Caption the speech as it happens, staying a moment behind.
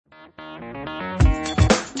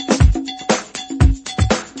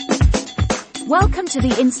Welcome to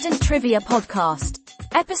the Instant Trivia Podcast,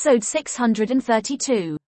 episode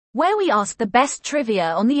 632, where we ask the best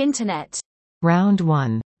trivia on the internet. Round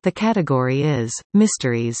 1. The category is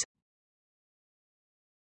mysteries.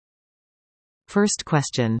 First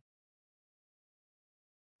question.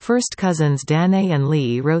 First cousins Danae and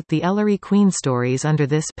Lee wrote the Ellery Queen stories under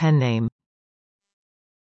this pen name.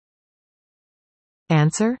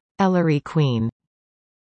 Answer: Ellery Queen.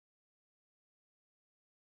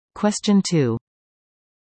 Question 2.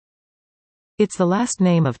 It's the last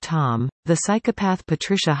name of Tom, the psychopath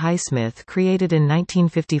Patricia Highsmith created in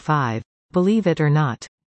 1955, believe it or not.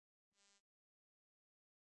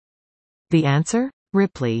 The answer?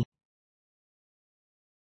 Ripley.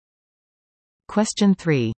 Question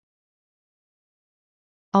 3.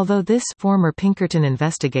 Although this former Pinkerton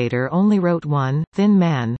investigator only wrote one Thin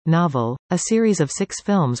Man novel, a series of 6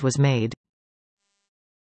 films was made.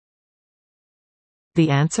 The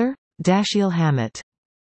answer? Dashiell Hammett.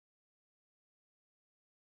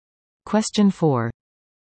 Question 4.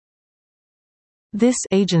 This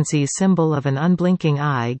agency's symbol of an unblinking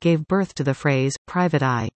eye gave birth to the phrase, private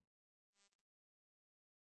eye.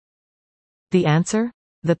 The answer?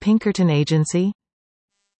 The Pinkerton Agency.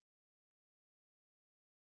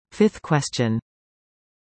 Fifth question.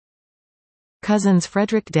 Cousins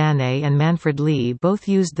Frederick Danae and Manfred Lee both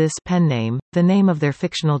used this pen name, the name of their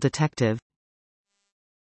fictional detective.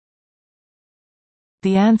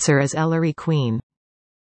 The answer is Ellery Queen.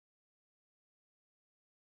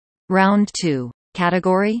 Round 2.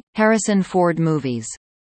 Category: Harrison Ford movies.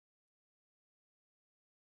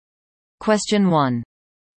 Question 1.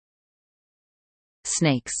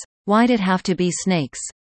 Snakes. Why'd it have to be snakes?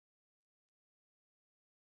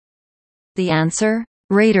 The answer?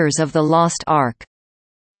 Raiders of the Lost Ark.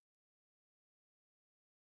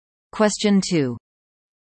 Question 2.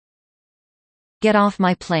 Get off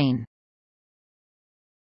my plane.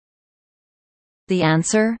 The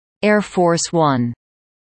answer? Air Force One.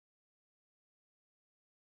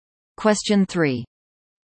 Question 3.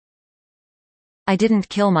 I didn't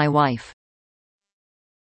kill my wife.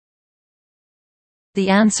 The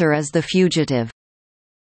answer is The Fugitive.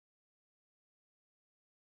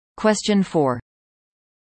 Question 4.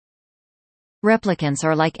 Replicants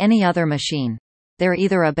are like any other machine. They're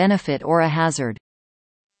either a benefit or a hazard.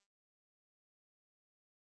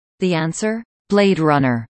 The answer? Blade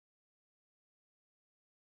Runner.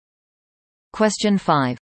 Question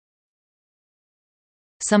 5.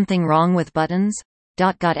 Something wrong with buttons?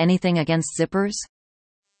 Got anything against zippers?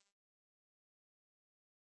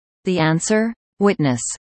 The answer? Witness.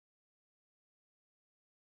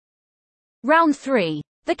 Round 3.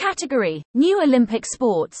 The category, New Olympic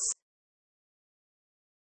Sports.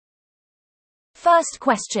 First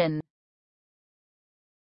question.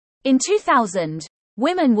 In 2000,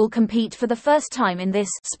 women will compete for the first time in this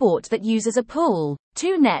sport that uses a pool,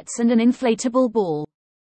 2 nets and an inflatable ball.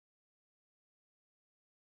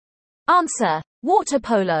 Answer: water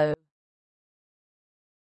polo.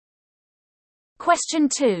 Question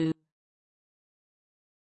 2.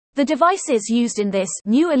 The devices used in this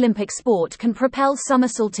new Olympic sport can propel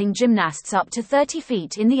somersaulting gymnasts up to 30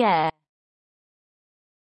 feet in the air.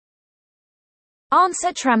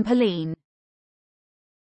 Answer: trampoline.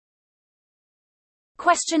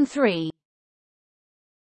 Question 3.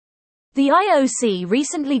 The IOC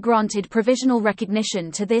recently granted provisional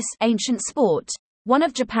recognition to this ancient sport, one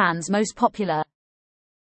of Japan's most popular.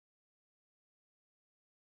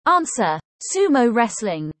 Answer: sumo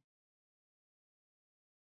wrestling.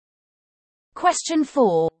 Question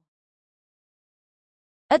 4.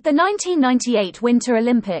 At the 1998 Winter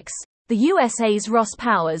Olympics, the USA's Ross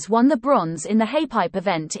Powers won the bronze in the havepipe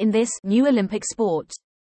event in this new Olympic sport.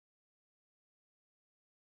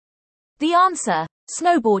 The answer: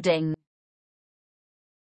 snowboarding.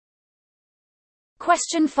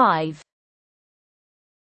 Question 5.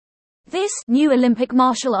 This new Olympic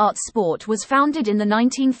martial arts sport was founded in the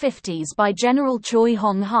 1950s by General Choi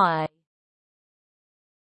Hong-hai.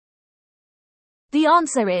 The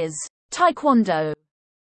answer is Taekwondo.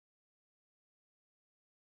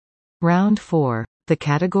 Round 4. The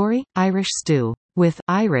category, Irish stew, with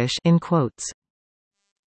Irish in quotes.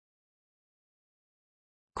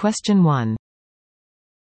 Question 1.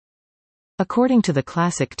 According to the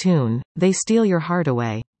classic tune, They Steal Your Heart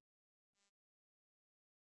Away.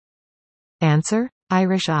 Answer: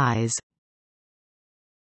 Irish Eyes.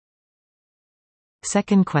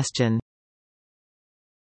 Second question.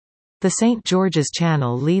 The St. George's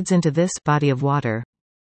Channel leads into this body of water.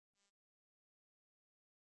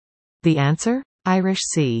 The answer? Irish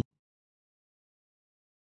Sea.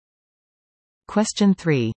 Question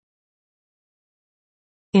 3.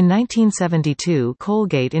 In 1972,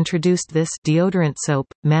 Colgate introduced this deodorant soap,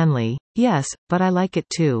 Manly. Yes, but I like it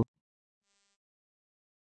too.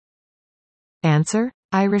 Answer: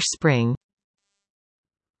 Irish Spring.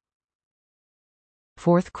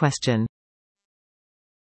 Fourth question.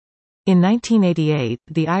 In 1988,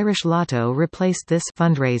 the Irish Lotto replaced this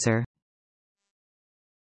fundraiser.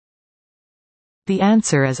 The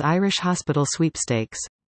answer is Irish Hospital Sweepstakes.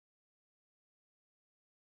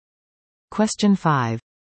 Question 5.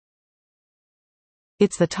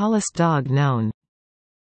 It's the tallest dog known.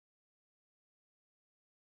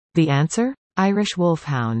 The answer: Irish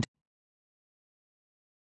Wolfhound.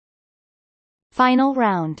 Final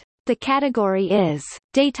round. The category is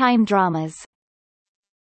daytime dramas.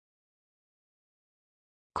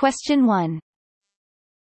 Question 1.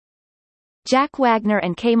 Jack Wagner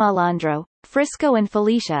and Kay Malandro, Frisco and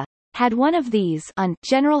Felicia, had one of these on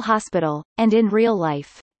General Hospital, and in real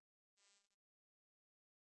life.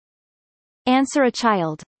 Answer: a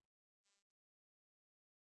child.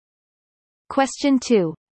 Question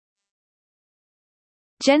 2.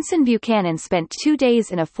 Jensen Buchanan spent 2 days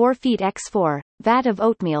in a 4x4 vat of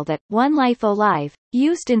oatmeal that One Life Alive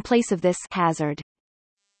used in place of this hazard.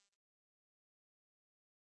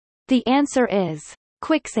 The answer is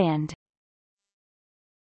quicksand.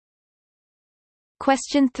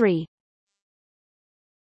 Question 3.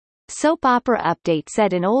 Soap opera update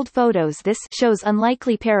said in old photos this show's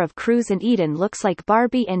unlikely pair of Cruz and Eden looks like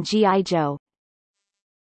Barbie and G.I. Joe.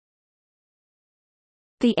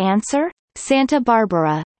 The answer: Santa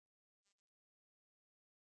Barbara.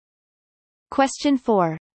 Question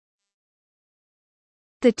 4.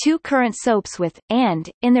 The two current soaps with "and"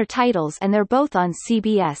 in their titles, and they're both on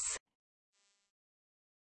CBS.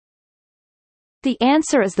 The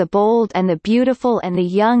answer is The Bold and the Beautiful and the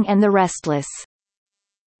Young and the Restless.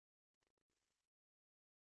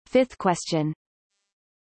 Fifth question.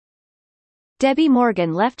 Debbie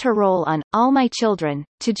Morgan left her role on All My Children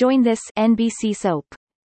to join this NBC soap.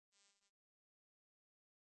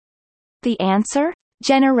 The answer: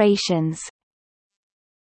 Generations.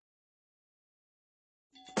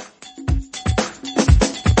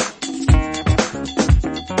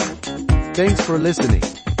 Thanks for listening.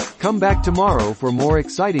 Come back tomorrow for more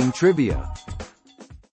exciting trivia.